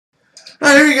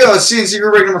Alright, here we go. CNC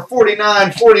group break number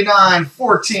 49, 49,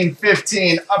 14,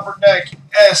 15, Upper Deck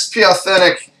SP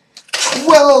Authentic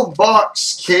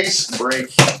 12-box case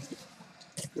break.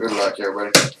 Good luck,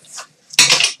 everybody.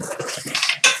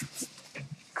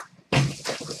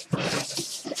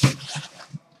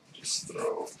 Just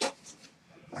throw.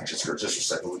 Actually, screw just a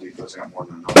second. We'll do those. I got more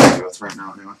than enough to do with right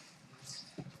now, anyway.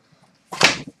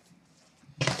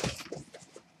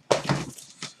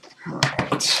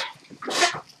 Alright.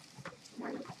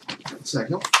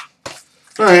 Second.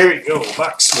 Alright, here we go.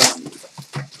 Box one.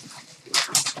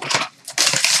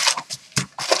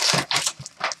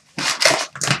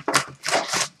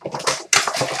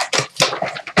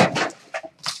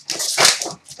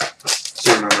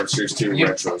 So remember, Series 2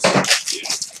 retros.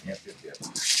 Yep.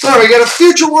 Alright, we got a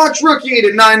Future Watch rookie to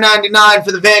 $9.99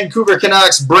 for the Vancouver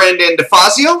Canucks, Brandon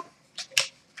DeFazio.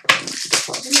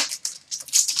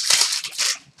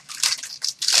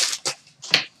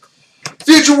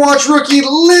 Future Watch rookie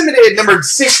limited, numbered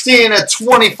 16 at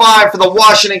 25 for the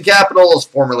Washington Capitals,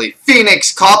 formerly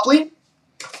Phoenix Copley.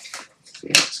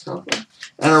 And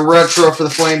a retro for the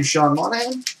Flames, Sean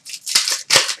Monahan.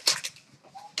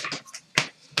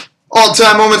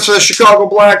 All-time moments for the Chicago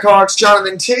Blackhawks,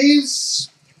 Jonathan Toews.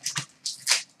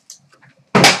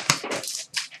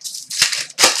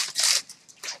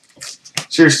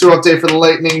 Series 2 update for the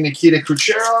Lightning, Nikita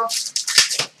Kucherov.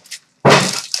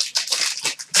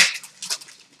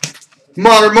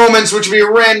 Modern moments, which will be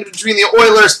random between the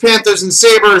Oilers, Panthers, and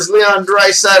Sabres, Leon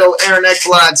Draisaitl, Aaron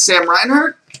Ekblad, Sam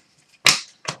Reinhart.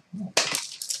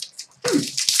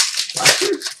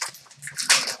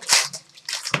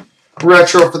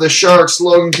 Retro for the Sharks,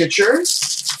 Logan Couture.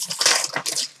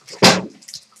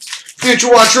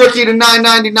 Future Watch rookie to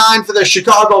 $9.99 for the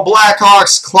Chicago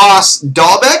Blackhawks, Klaus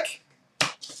Dahlbeck.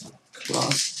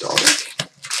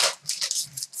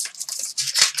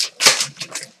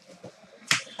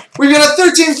 We've got a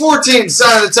 13-14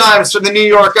 sign of the times for the New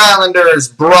York Islanders,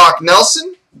 Brock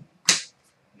Nelson.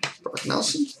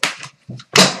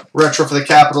 Retro for the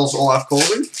Capitals, Olaf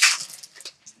Kolzig.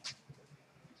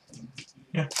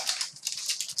 Yeah.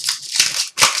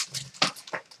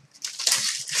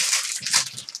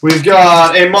 We've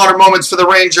got a Modern Moments for the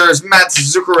Rangers, Mats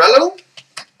Zuccarello.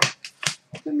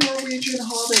 The Norwegian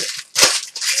Hobbit.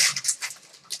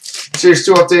 Series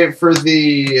 2 update for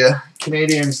the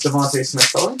Canadians, Devontae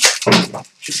Smith-Pelly.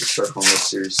 Should just start calling this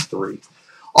Series 3.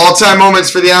 All-time moments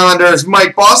for the Islanders,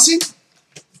 Mike Bossy.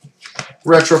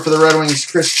 Retro for the Red Wings,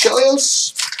 Chris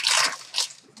Chelios.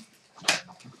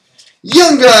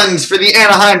 Young Guns for the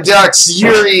Anaheim Ducks,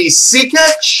 Yuri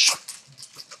Sikac.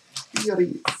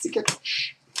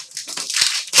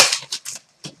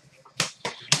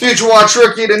 Future Watch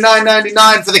rookie to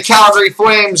 $9.99 for the Calgary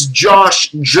Flames,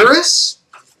 Josh Juris.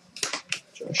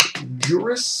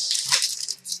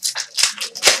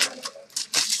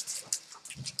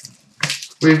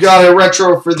 We've got a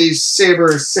retro for the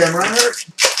Sabres, Sam Reinhart.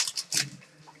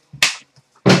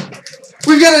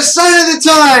 We've got a sign of the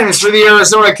times for the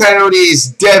Arizona Coyotes,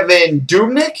 Devin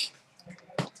Dubnyk.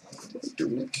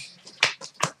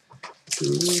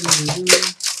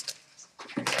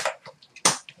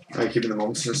 Are you keeping the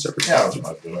moments in a separate? Yeah, I was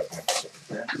about to do it.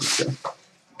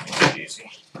 Okay. Easy.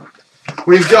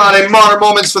 We've got a Modern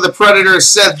Moments for the Predators,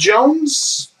 Seth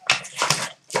Jones.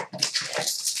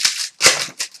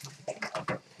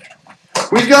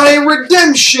 We've got a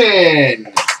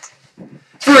redemption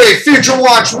for a Future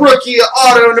Watch rookie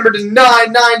auto number to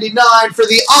 $9.99 for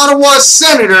the Ottawa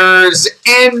Senators,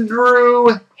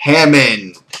 Andrew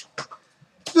Hammond.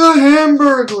 The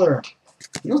Hamburglar.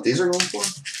 You know what these are going for?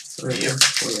 Yep. What are they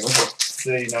going for?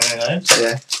 The $9.99?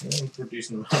 Yeah. For a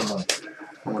decent amount of money.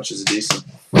 How much is it decent?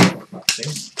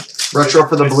 Nothing. Retro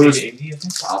for the Blues. 80,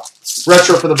 Wow.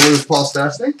 Retro for the Blues, Paul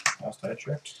Stastny. Last I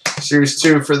checked. Series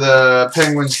 2 for the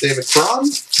Penguins, David Perron.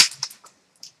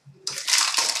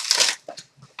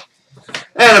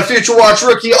 And a Future Watch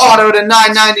rookie auto to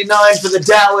 $9.99 for the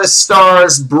Dallas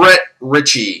Stars, Brett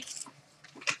Ritchie.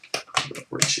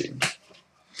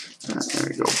 There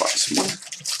we go, box one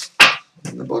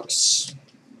in the books.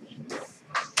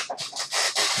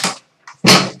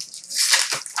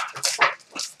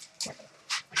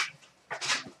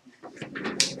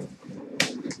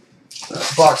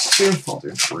 Box 2, I'll do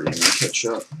 3 and catch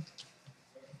up.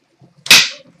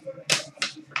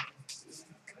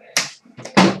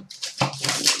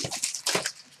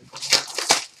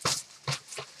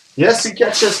 Yes, he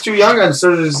catches 2 young guns,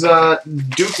 so does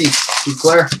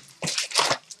Duclair.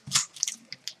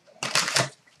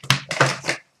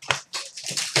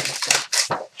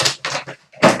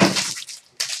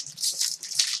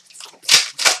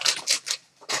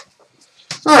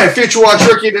 All right, Future Watch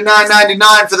rookie to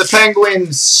 $9.99 for the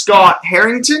Penguins, Scott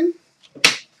Harrington.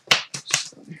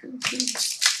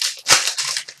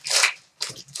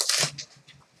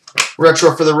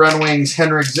 Retro for the Red Wings,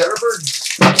 Henrik Zetterberg.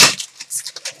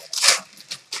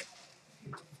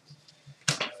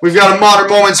 We've got a Modern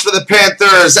Moments for the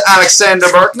Panthers, Alexander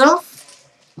Barkov.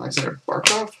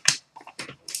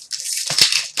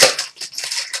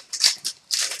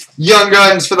 Young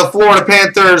Guns for the Florida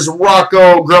Panthers,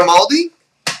 Rocco Grimaldi.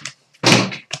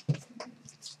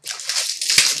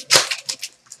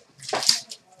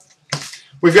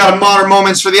 We've got a Modern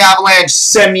Moments for the Avalanche,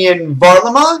 Semyon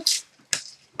Varlamov.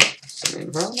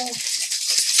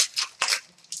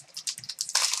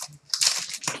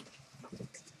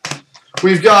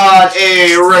 We've got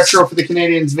a retro for the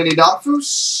Canadiens, Vinny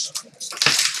Donfus.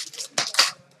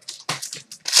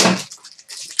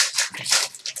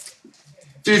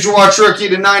 Future Watch rookie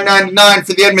to $9.99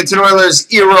 for the Edmonton Oilers,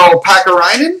 Eero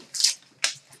Pakarainen.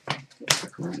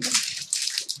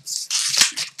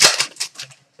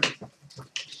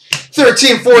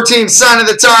 13-14 sign of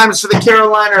the times for the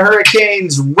Carolina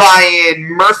Hurricanes, Ryan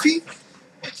Murphy.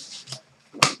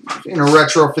 And a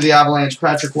retro for the Avalanche,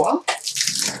 Patrick Waugh.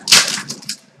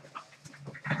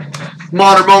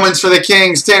 Modern Moments for the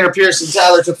Kings, Tanner Pearson,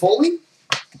 Tyler Toffoli.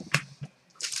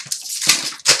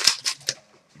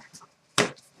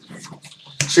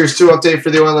 Series 2 update for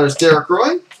the Oilers, Derek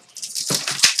Roy.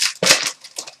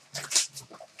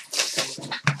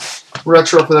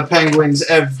 Retro for the Penguins,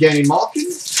 Evgeny Malkin.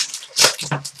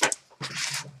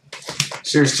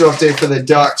 Series 2 update for the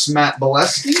Ducks, Matt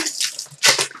Bolesky.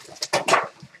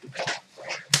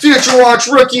 Future Watch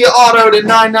rookie auto to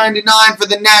 $9.99 for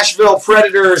the Nashville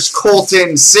Predators,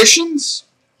 Colton Sissons.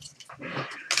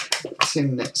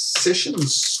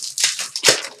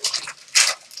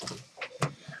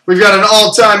 We've got an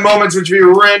all-time moments which will be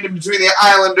random between the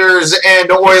Islanders and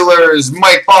Oilers,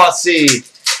 Mike Bossy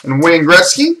and Wayne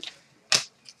Gretzky.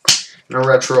 And a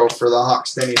retro for the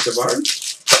Hawks, Denny Savard.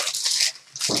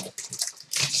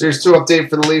 Series 2 update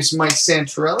for the Leafs, Mike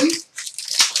Santorelli.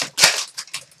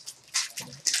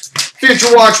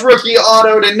 Future Watch rookie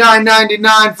auto to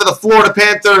 $9.99 for the Florida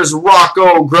Panthers,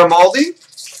 Rocco Grimaldi.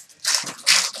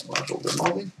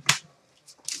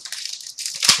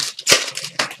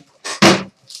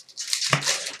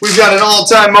 We've got an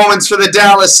all-time moments for the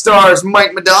Dallas Stars,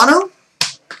 Mike Modano.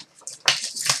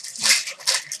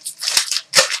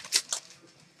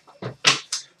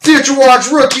 Future Watch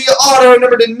rookie auto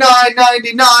number to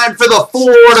 $9.99 for the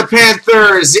Florida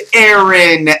Panthers,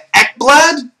 Aaron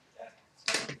Ekblad.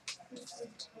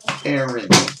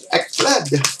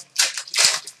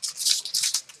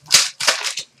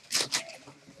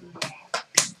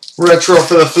 Retro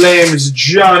for the Flames,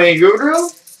 Johnny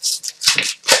Gaudreau.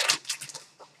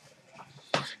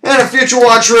 And a Future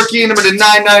Watch rookie number to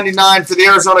 $9.99 for the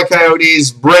Arizona Coyotes,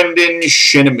 Brendan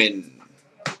Shinnimin.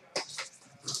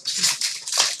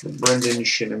 The Brendan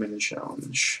Shinnimin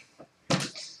Challenge.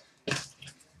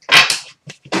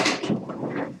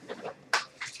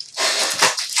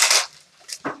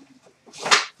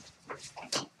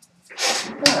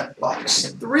 Alright, box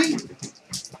 3.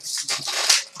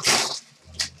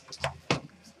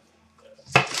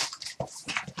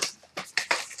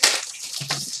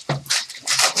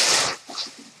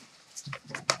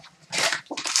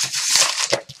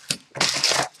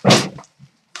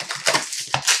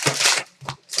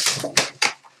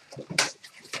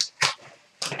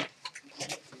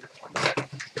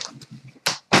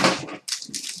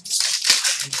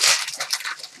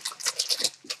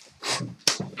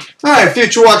 All right,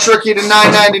 Future Watch rookie to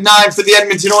 $9.99 for the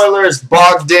Edmonton Oilers,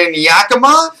 Bogdan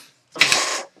Yakimov.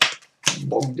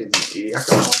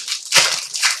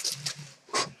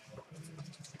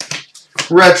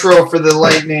 Retro for the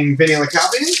Lightning, Vinny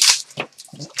Lecavalier.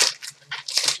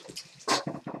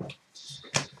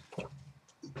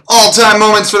 All-time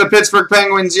moments for the Pittsburgh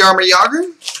Penguins, Jaromir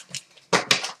Jagr.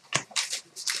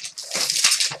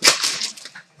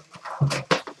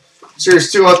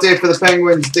 Series 2 update for the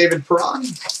Penguins, David Perron.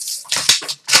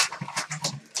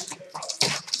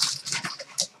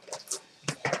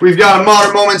 We've got a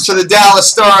Modern Moments for the Dallas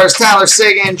Stars, Tyler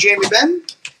Seguin, Jamie Benn.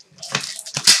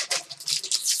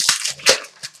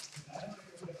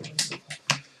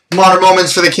 Modern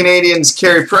Moments for the Canadiens,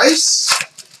 Carey Price.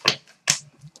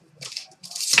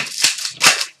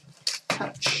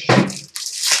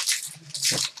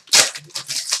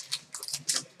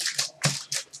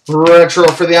 Retro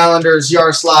for the Islanders,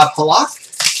 Yaroslav Halak.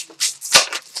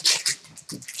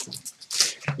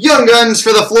 Young Guns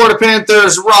for the Florida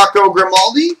Panthers, Rocco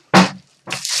Grimaldi.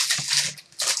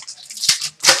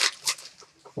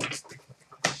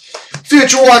 Future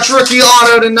Future Watch rookie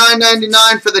auto to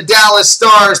 999 for the Dallas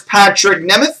Stars, Patrick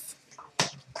Nemeth.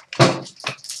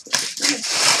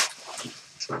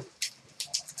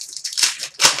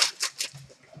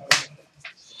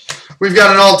 We've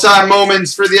got an all-time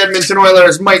moments for the Edmonton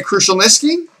Oilers, Mike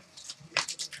Krushelnyski.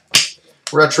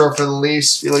 Retro for the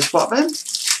Leafs, Felix Potvin.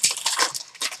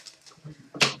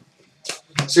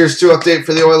 Series 2 update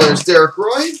for the Oilers, Derek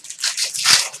Roy.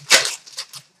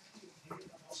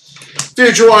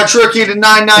 Future Watch rookie to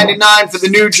 999 for the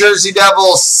New Jersey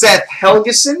Devils, Seth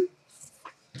Helgeson.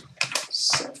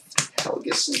 Seth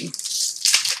Helgeson.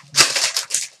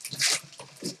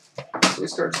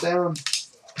 These cards down.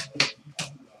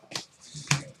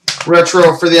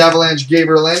 Retro for the Avalanche,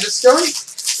 Gabriel Landeskog.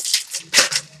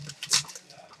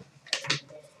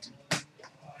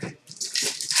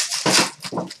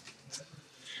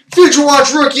 Future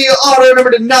Watch rookie auto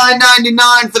number to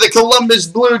 999 for the Columbus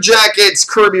Blue Jackets,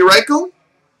 Kirby Reichel.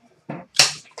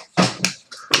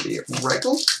 Kirby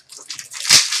Reichel.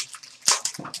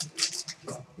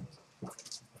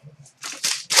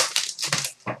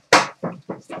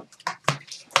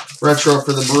 Retro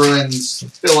for the Bruins,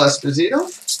 Phil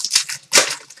Esposito.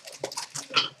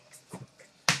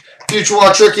 Future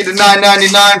Watch rookie to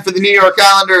 999 for the New York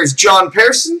Islanders, John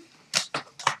Pearson.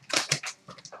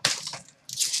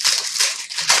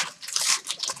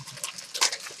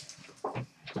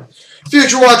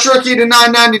 Future Watch rookie to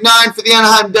 999 for the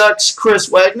Anaheim Ducks, Chris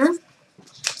Wagner. I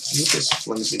think this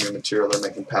flimsy new material they're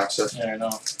making packs of. Yeah, I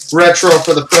know. Retro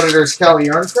for the Predators, Kelly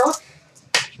Yarncroft.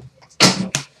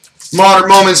 Modern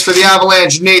moments for the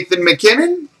Avalanche, Nathan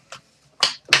McKinnon.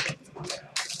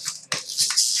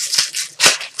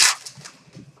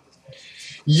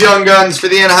 Young Guns for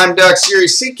the Anaheim Ducks, Yuri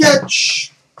Sikech.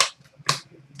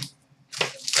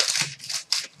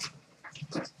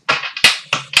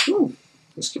 Ooh,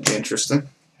 this could be interesting.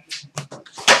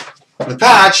 The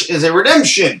patch is a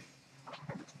redemption.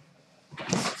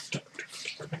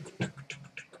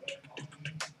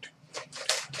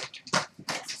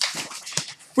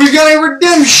 We've got a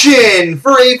redemption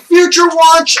for a Future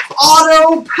Watch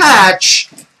auto patch,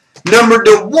 numbered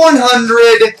to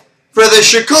 100 for the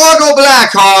Chicago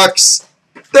Blackhawks,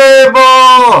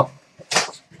 Teuvo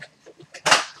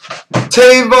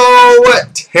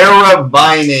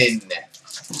Teravainen.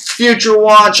 Future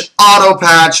Watch auto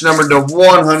patch, numbered to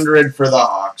 100 for the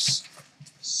Hawks.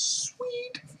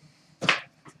 Sweet.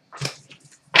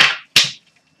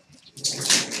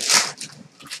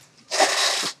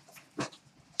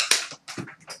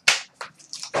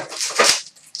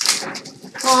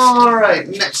 All right,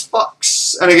 next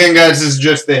box. And again, guys, this is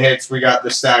just the hits. We got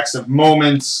the stacks of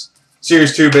moments,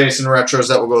 Series 2 base and retros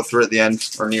that we'll go through at the end,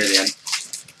 or near the end.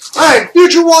 All right,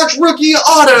 Future Watch rookie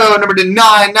auto, number to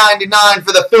 999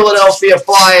 for the Philadelphia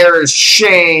Flyers,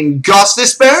 Shane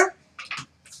Gostisbehere.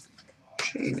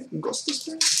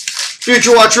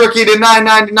 Future Watch rookie to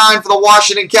 999 for the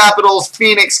Washington Capitals,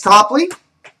 Phoenix Copley.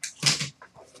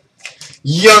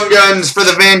 Young Guns for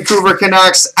the Vancouver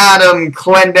Canucks, Adam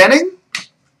Clendening.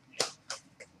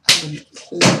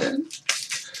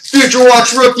 Future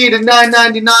Watch rookie to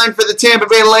 999 for the Tampa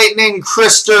Bay Lightning,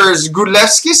 Kristers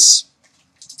Gudlevskis.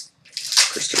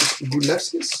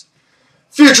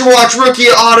 Future Watch rookie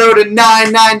auto to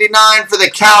 999 for the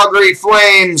Calgary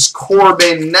Flames,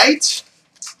 Corbin Knight.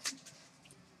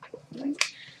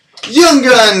 Young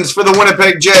Guns for the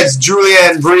Winnipeg Jets,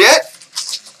 Julien Briette.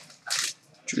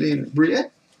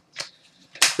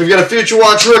 We've got a Future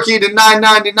Watch rookie to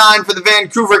 999 for the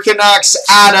Vancouver Canucks,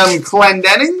 Adam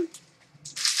Clendening.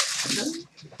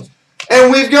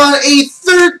 And we've got a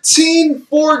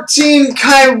 13-14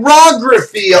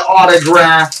 chirography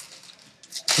autograph,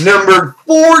 numbered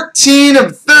 14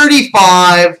 of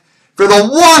 35 for the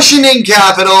Washington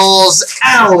Capitals,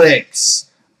 Alex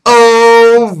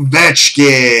Ovechkin.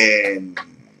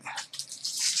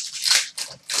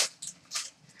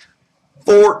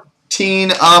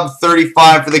 14 of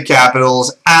 35 for the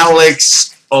Capitals,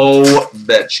 Alex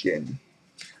Ovechkin.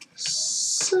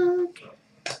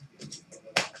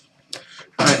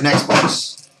 All right, next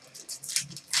box.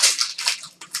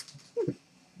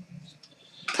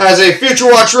 Has a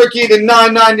Future Watch rookie to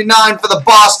 999 for the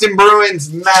Boston Bruins,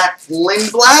 Matt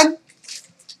Lindblad.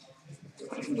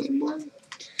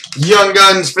 Young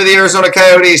Guns for the Arizona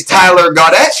Coyotes, Tyler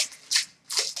Gaudette.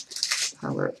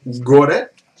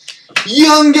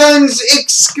 Young Guns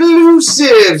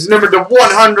exclusives, numbered to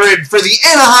 100 for the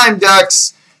Anaheim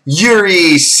Ducks,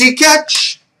 Yuri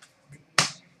Sikech.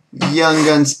 Young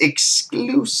Guns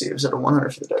exclusives at a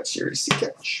 100 for the Ducks, Yuri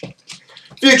Sikech.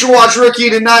 Future Watch rookie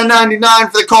to 999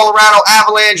 for the Colorado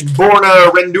Avalanche, Borna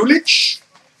Rendulic.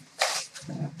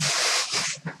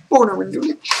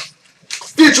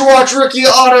 Future Watch rookie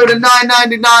auto to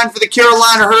 $9.99 for the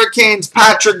Carolina Hurricanes,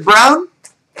 Patrick Brown.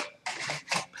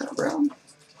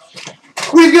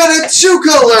 We've got a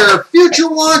 2-color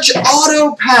Future Watch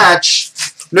auto patch,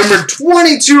 number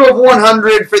 22 of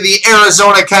 100 for the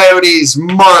Arizona Coyotes,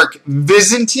 Mark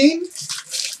Byzantine.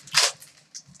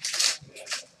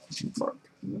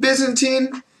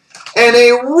 And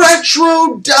a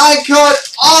retro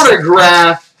die-cut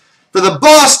autograph for the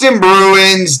Boston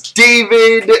Bruins,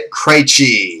 David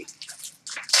Krejci.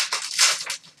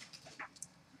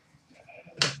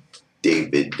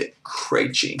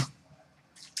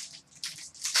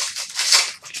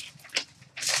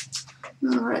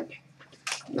 All right.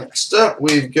 Next up,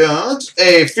 we've got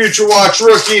a Future Watch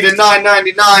rookie to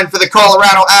 $9.99 for the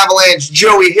Colorado Avalanche,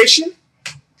 Joey Hishon.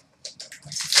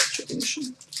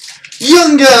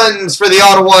 Young Guns for the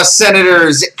Ottawa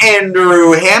Senators,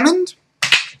 Andrew Hammond.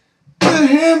 The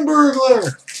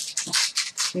Hamburglar.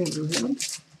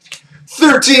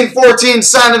 13-14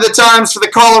 Sign of the Times for the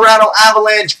Colorado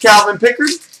Avalanche, Calvin Pickard.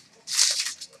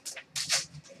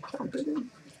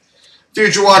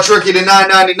 Future Watch rookie to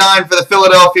 $9.99 for the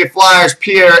Philadelphia Flyers,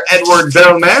 Pierre-Edouard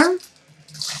Bellemare.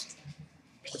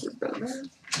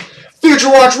 Future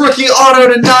Watch rookie auto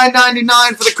to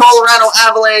 $9.99 for the Colorado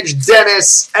Avalanche,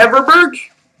 Dennis Everberg.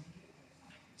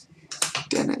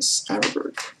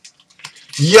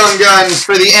 Young Guns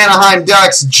for the Anaheim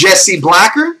Ducks, Jesse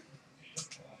Blacker.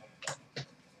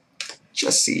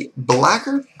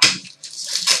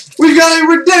 We've got a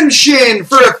redemption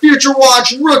for a Future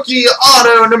Watch rookie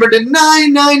auto number to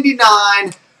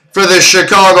 $9.99 for the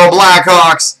Chicago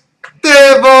Blackhawks,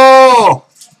 Teuvo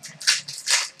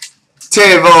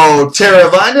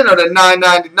Teravainen out of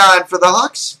 $9.99 for the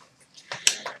Hawks.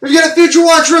 We've got a Future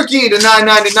Watch rookie to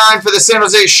 $9.99 for the San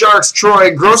Jose Sharks,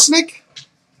 Troy Grosnick.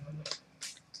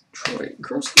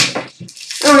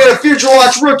 And we got a Future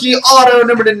Watch rookie auto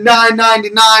number to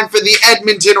 $9.99 for the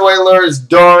Edmonton Oilers,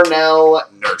 Darnell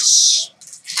Nurse.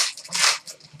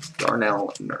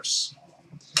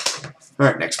 All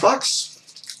right, next box.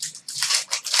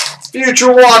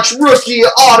 Future Watch rookie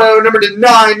auto number to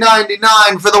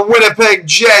 $9.99 for the Winnipeg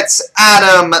Jets,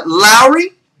 Adam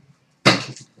Lowry. To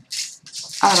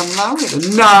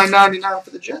 $9.99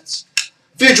 for the Jets.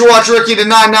 Future Watch rookie to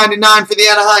 $9.99 for the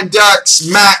Anaheim Ducks,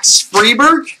 Max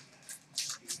Freeberg.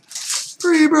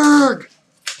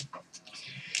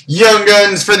 Young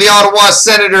Guns for the Ottawa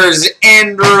Senators,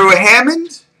 Andrew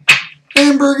Hammond.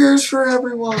 Hamburgers for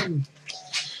everyone.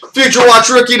 Future Watch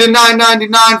rookie to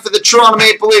 $9.99 for the Toronto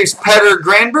Maple Leafs, Petter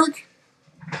Granberg.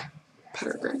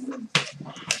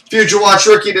 Future Watch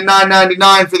rookie to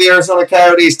 $9.99 for the Arizona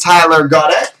Coyotes, Tyler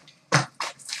Gaudette.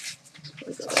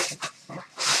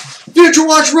 Future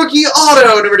Watch rookie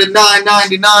auto number to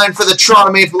 $9.99 for the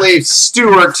Toronto Maple Leafs,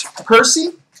 Stuart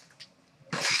Percy.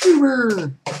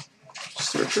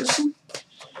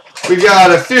 We've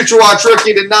got a Future Watch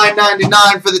rookie to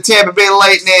 $9.99 for the Tampa Bay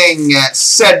Lightning,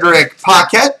 Cedric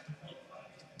Paquette.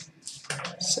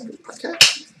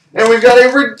 And we've got a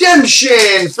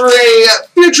redemption for a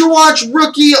Future Watch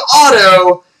rookie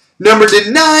auto, number to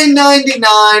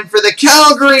 $9.99 for the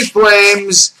Calgary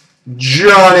Flames,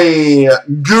 Johnny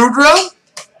Gaudreau.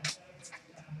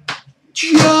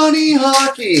 Johnny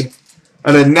Hockey.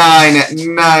 And a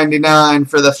 $9.99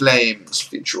 for the Flames,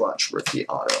 Future Watch rookie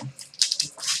auto.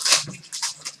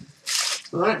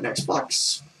 All right, next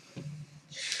box.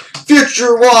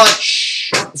 Future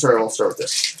Watch. Sorry, we'll start with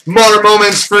this. Modern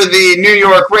Moments for the New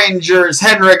York Rangers,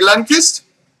 Henrik Lundqvist.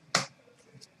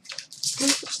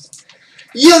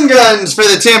 Young Guns for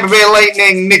the Tampa Bay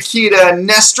Lightning, Nikita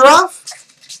Nesterov.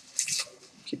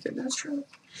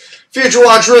 Future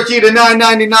Watch rookie to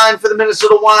 $9.99 for the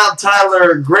Minnesota Wild,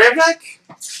 Tyler Gravek.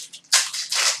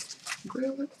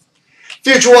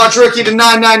 Future Watch rookie to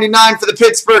 $9.99 for the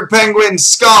Pittsburgh Penguins,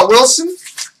 Scott Wilson.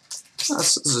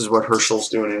 This is what Herschel's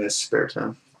doing in his spare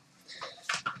time.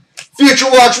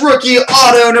 Future Watch rookie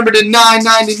auto number to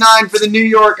 $9.99 for the New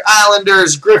York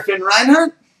Islanders, Griffin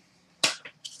Reinhart.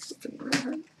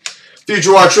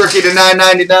 Future Watch rookie to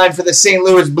 $9.99 for the St.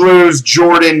 Louis Blues,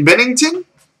 Jordan Binnington.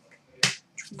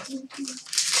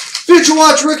 Future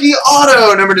Watch rookie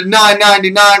auto number to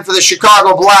 $9.99 for the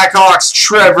Chicago Blackhawks,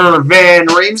 Trevor Van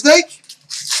Riemsdyk.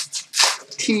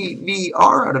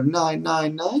 TVR out of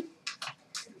 $9.99.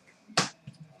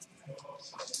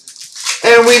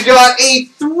 And we've got a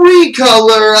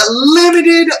 3-color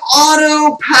limited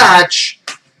auto patch,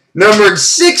 numbered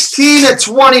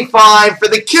 16/25 for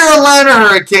the Carolina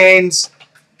Hurricanes,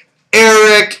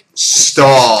 Eric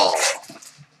Stahl.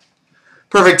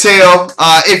 Perfect, Teo.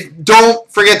 Don't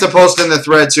forget to post in the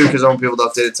thread too, because I want people to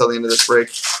update it till the end of this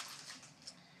break.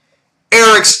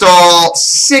 Eric Stahl,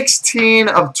 16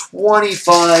 of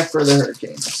 25 for the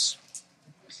Hurricanes.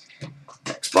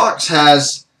 Next box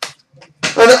has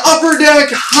an Upper Deck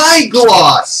High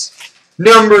Gloss,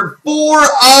 numbered 4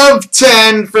 of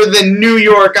 10 for the New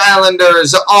York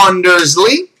Islanders, Anders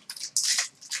Lee.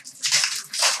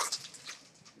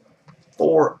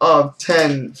 4 of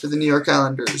 10 for the New York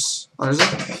Islanders.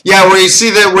 Yeah, where you see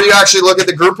that, where you actually look at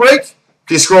the group break. If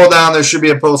you scroll down, there should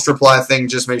be a post reply thing.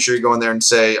 Just make sure you go in there and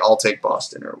say, "I'll take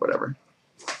Boston" or whatever.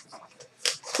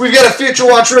 We've got a Future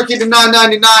Watch rookie to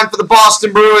 9.99 for the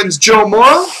Boston Bruins, Joe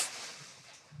Morrow.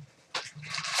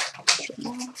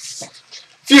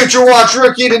 Future Watch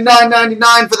rookie to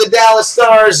 9.99 for the Dallas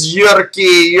Stars,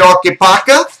 Jyrki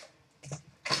Jokipaka.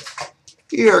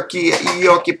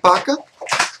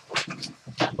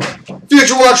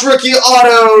 Future Watch rookie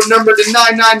auto numbered to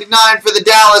 9.99 for the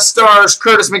Dallas Stars,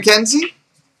 Curtis McKenzie.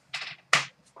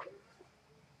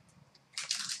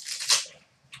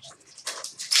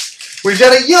 We've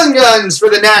got a Young Guns for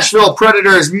the Nashville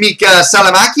Predators, Mika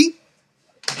Salamaki.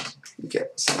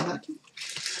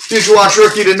 Future Watch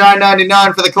rookie to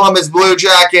 9.99 for the Columbus Blue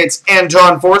Jackets,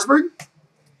 Anton Forsberg.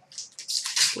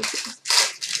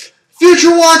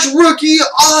 Future Watch rookie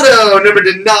auto, numbered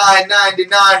to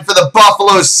 9.99 for the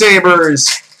Buffalo Sabres,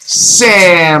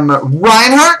 Sam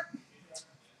Reinhart.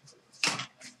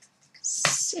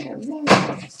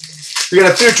 We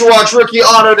got a Future Watch rookie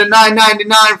auto to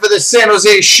 9.99 for the San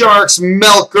Jose Sharks,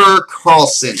 Melker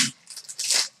Karlsson.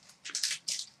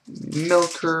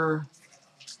 Melker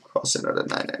Karlsson out of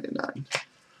 9.99.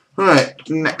 All right,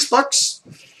 next box.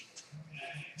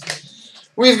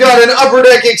 We've got an Upper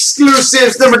Deck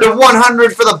Exclusives numbered to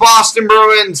 100 for the Boston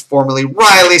Bruins, formerly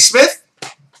Riley Smith.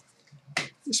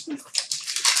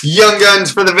 Young Guns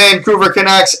for the Vancouver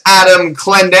Canucks, Adam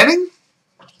Clendening.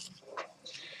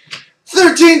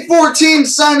 13-14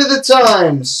 Sign of the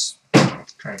Times.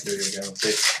 Trying to do it again.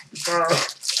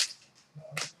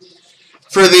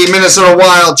 For the Minnesota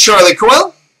Wild, Charlie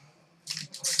Coyle.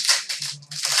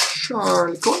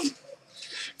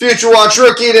 Future Watch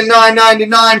rookie to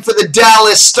 9.99 for the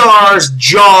Dallas Stars,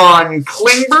 John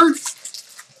Klingberg.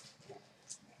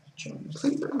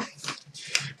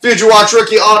 Future Watch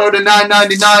rookie auto to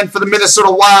 9.99 for the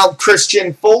Minnesota Wild,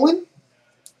 Christian Folin.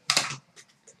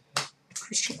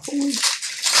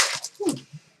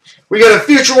 We got a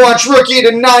Future Watch rookie to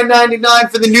 9.99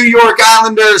 for the New York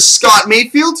Islanders, Scott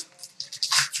Mayfield.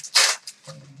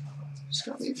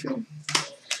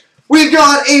 We've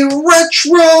got a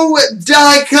retro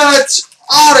die-cut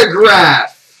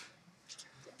autograph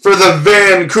for the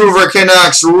Vancouver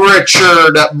Canucks,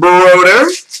 Richard Broder.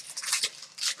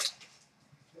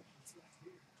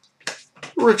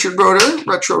 Richard Broder,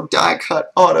 retro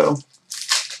die-cut auto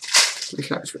for the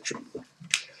Canucks, Richard.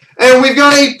 And we've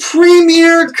got a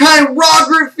Premier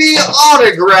Chirography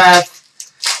autograph,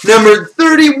 numbered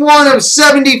 31 of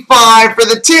 75 for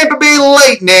the Tampa Bay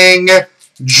Lightning,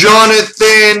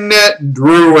 Jonathan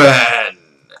Drouin.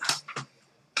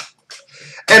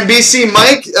 And BC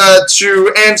Mike,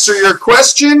 to answer your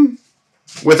question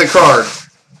with a card.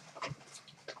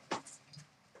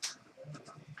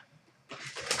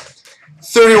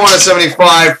 $31 of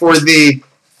 75 for the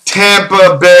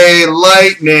Tampa Bay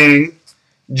Lightning,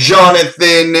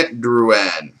 Jonathan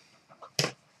Drouin.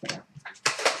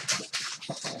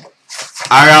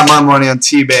 I got my money on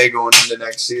T-Bay going into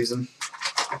next season.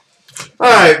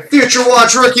 Alright, Future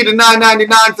Watch rookie to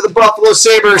 9.99 for the Buffalo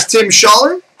Sabres, Tim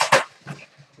Schaller.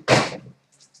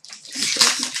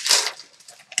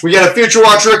 We got a Future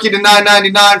Watch rookie to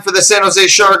 9.99 for the San Jose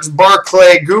Sharks,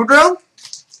 Barclay Goodrow.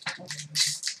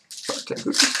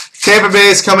 Tampa Bay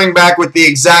is coming back with the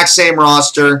exact same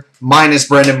roster, minus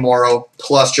Brendan Morrow,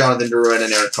 plus Jonathan Drouin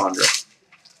and Eric Condra.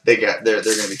 They're going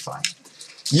to be fine.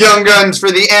 Young Guns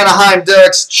for the Anaheim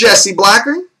Ducks, Jesse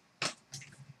Blacker.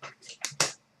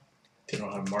 They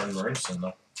don't have Martin Marinson,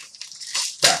 though.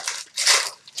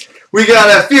 We got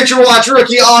a Future Watch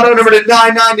rookie auto number to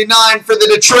 9.99 for the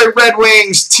Detroit Red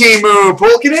Wings, Teemu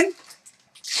Pulkkinen.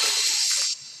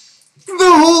 The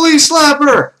Holy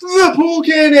Slapper, the Pool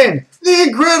Cannon, the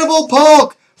Incredible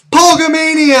Pulk,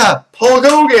 Pulgamania,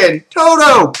 Pulgogan,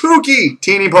 Toto, Pookie,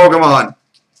 Teeny Pokemon.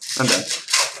 I'm done.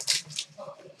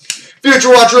 Future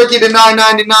Watch rookie to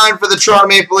 9.99 for the Toronto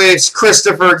Maple Leafs,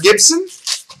 Christopher Gibson.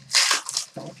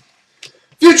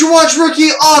 Future Watch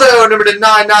rookie auto number to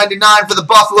 9.99 for the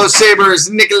Buffalo Sabres,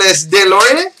 Nicolas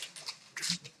Deslauriers.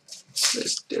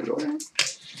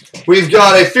 We've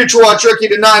got a Future Watch rookie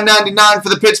to 9.99 for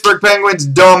the Pittsburgh Penguins,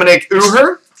 Dominic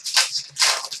Uher.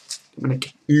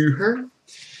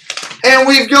 And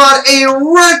we've got a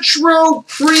Retro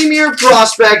Premier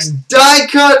Prospects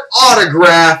die-cut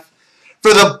autograph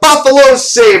For the Buffalo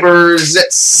Sabres,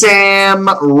 Sam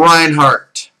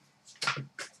Reinhart.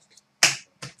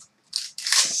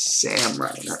 Sam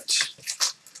Reinhart.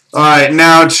 All right,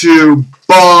 now to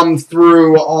bomb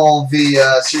through all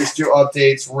the Series 2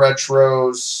 updates,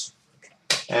 retros,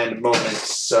 and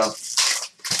moments. So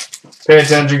pay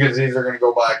attention because these are going to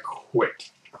go by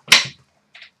quick.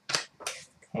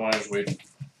 Why just wait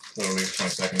literally 20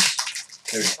 seconds?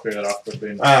 Maybe clear that off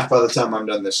quickly. By the time I'm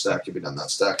done this stack, you'll be done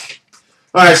that stack.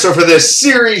 All right, so for this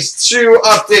Series 2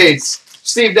 updates,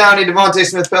 Steve Downey, Devontae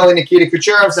Smith-Pelly, Nikita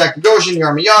Kucherov, Zach Bogosian,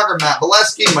 Jaromir Jagr, Matt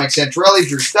Bolesky, Mike Santorelli,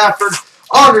 Drew Stafford,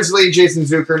 Anders Lee, Jason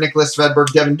Zucker, Nicholas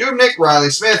Svedberg, Devin Dubnyk, Riley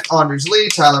Smith, Anders Lee,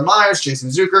 Tyler Myers, Jason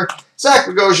Zucker, Zach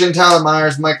Bogosian, Tyler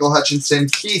Myers, Michael Hutchinson,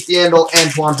 Keith Yandel,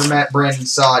 Antoine Vermette, Brandon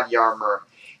Saad, Jaromir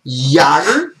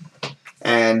Jagr,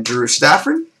 and Drew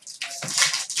Stafford.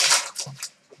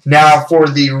 Now for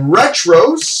the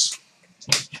retros,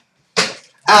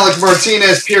 Alec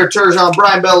Martinez, Pierre Turgeon,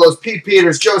 Brian Bellows, Pete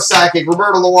Peters, Joe Sakic,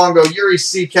 Roberto Luongo, Yuri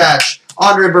Seacatch,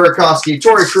 Andre Burakovsky,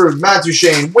 Torrey Krug, Matt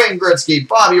Duchene, Wayne Gretzky,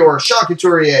 Bobby Orr, Sean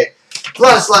Couturier,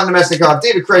 Vladislav Nemesnikov,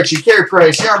 David Krejci, Carey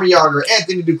Price, Jaromir Jagr,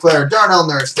 Anthony Duclair, Darnell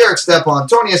Nurse, Derek Stepan,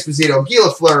 Tony Esposito, Guy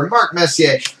Lafleur, Mark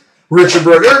Messier, Richard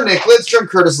Brodeur, Nick Lidstrom,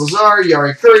 Curtis Lazar,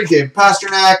 Yari Curry, Dave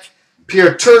Pasternak,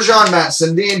 Pierre Turgeon, Matt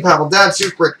Sundin, Pavel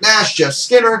Datsyuk, Rick Nash, Jeff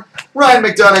Skinner, Ryan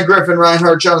McDonough, Griffin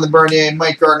Reinhardt, Jonathan Bernier,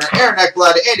 Mike Gardner, Aaron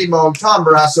Ekblad, Andy Moog, Tom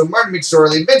Barrasso, Martin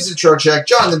McSorley, Vincent Trocheck,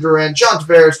 Jonathan Duran, John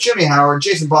Tavares, Jimmy Howard,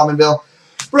 Jason Pominville,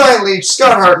 Brian Leach,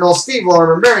 Scott Hartnell, Steve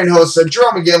Larmer, Marion Hossa,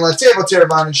 Jerome McGinley, Tavo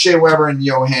Teravainen, Shea Weber, and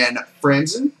Johan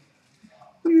Franzen.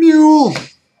 The Mule.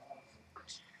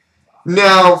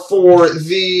 Now for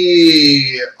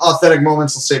the authentic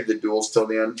moments, let's save the duels till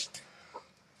the end.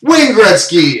 Wayne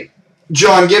Gretzky,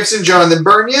 John Gibson, Jonathan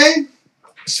Bernier,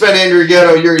 Sven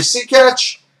Andrighetto, Yuri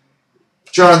Seacatch,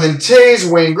 Jonathan Toews,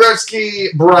 Wayne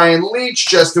Gretzky, Brian Leach,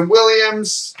 Justin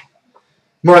Williams,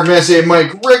 Mark Messier,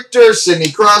 Mike Richter, Sidney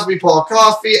Crosby, Paul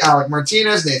Coffey, Alec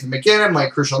Martinez, Nathan McKinnon,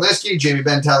 Mike Krushelnyski, Jamie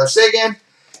Benn, Tyler Seguin,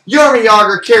 Jaromir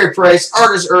Jagr, Carey Price,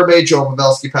 Artis Urbe, Joel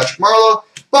Pavelski, Patrick Marleau,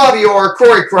 Bobby Orr,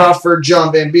 Corey Crawford,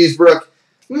 John Van Beesbrook,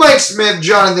 Mike Smith,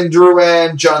 Jonathan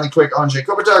Drouin, Jonathan Quick, Andrzej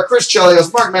Kopitar, Chris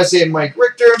Chelios, Mark Messier, Mike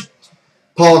Richter,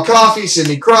 Paul Coffey,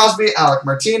 Sidney Crosby, Alec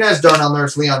Martinez, Darnell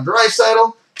Nurse, Leon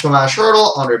Draisaitl, Tomas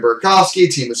Hertl, Andre Burakovsky,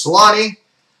 Teemu Solani,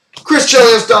 Chris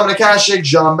Chelios, Dominic Hasek,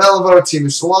 Jean Beliveau, Teemu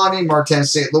Solani, Martin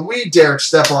St. Louis, Derek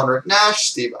Stepan, Rick Nash,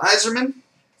 Steve Yzerman.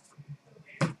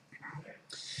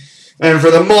 And for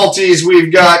the multis,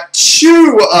 we've got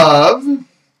 2 of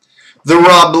the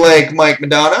Rob Blake, Mike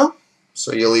Modano.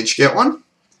 So you'll each get one.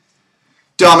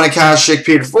 Dominic Hasek,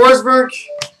 Peter Forsberg,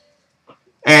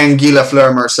 and Guy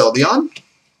Lafleur, Marcel Dion.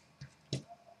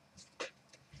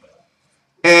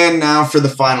 And now for the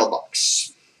final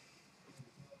box.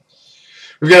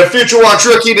 We've got a Future Watch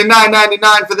rookie to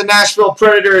 $9.99 for the Nashville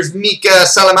Predators, Mika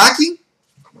Salamaki.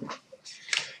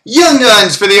 Young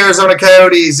Guns for the Arizona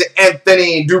Coyotes,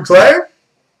 Anthony Duclair.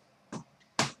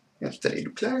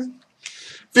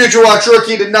 Future Watch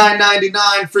rookie to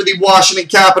 $9.99 for the Washington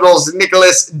Capitals,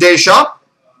 Nicholas Deschamps.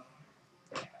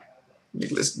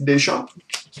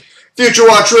 Future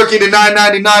Watch rookie to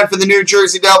 $9.99 for the New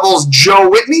Jersey Devils, Joe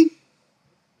Whitney.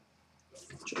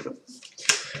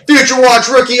 Future Watch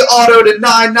rookie auto to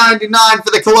 $9.99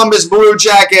 for the Columbus Blue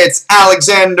Jackets,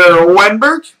 Alexander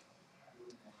Wenberg.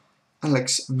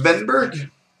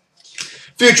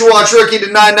 Future Watch rookie to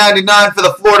 $9.99 for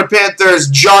the Florida Panthers,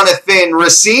 Jonathan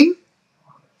Racine.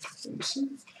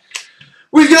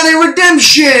 We've got a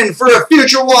redemption for a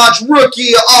Future Watch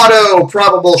rookie auto,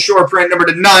 probable short print number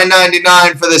to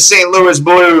 $9.99 for the St. Louis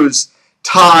Blues,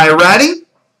 Ty Ratty.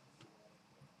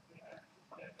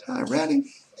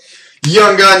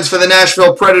 Young Guns for the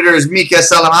Nashville Predators, Mika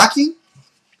Salamaki.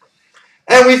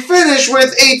 And we finish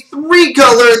with a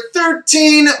 3-color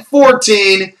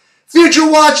 13-14 Future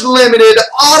Watch Limited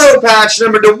auto patch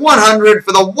number to 100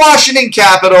 for the Washington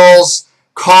Capitals,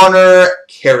 Connor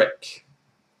Carrick.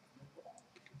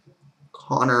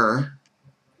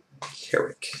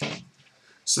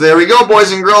 So there we go,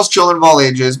 boys and girls, children of all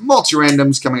ages.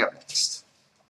 Multi-randoms coming up.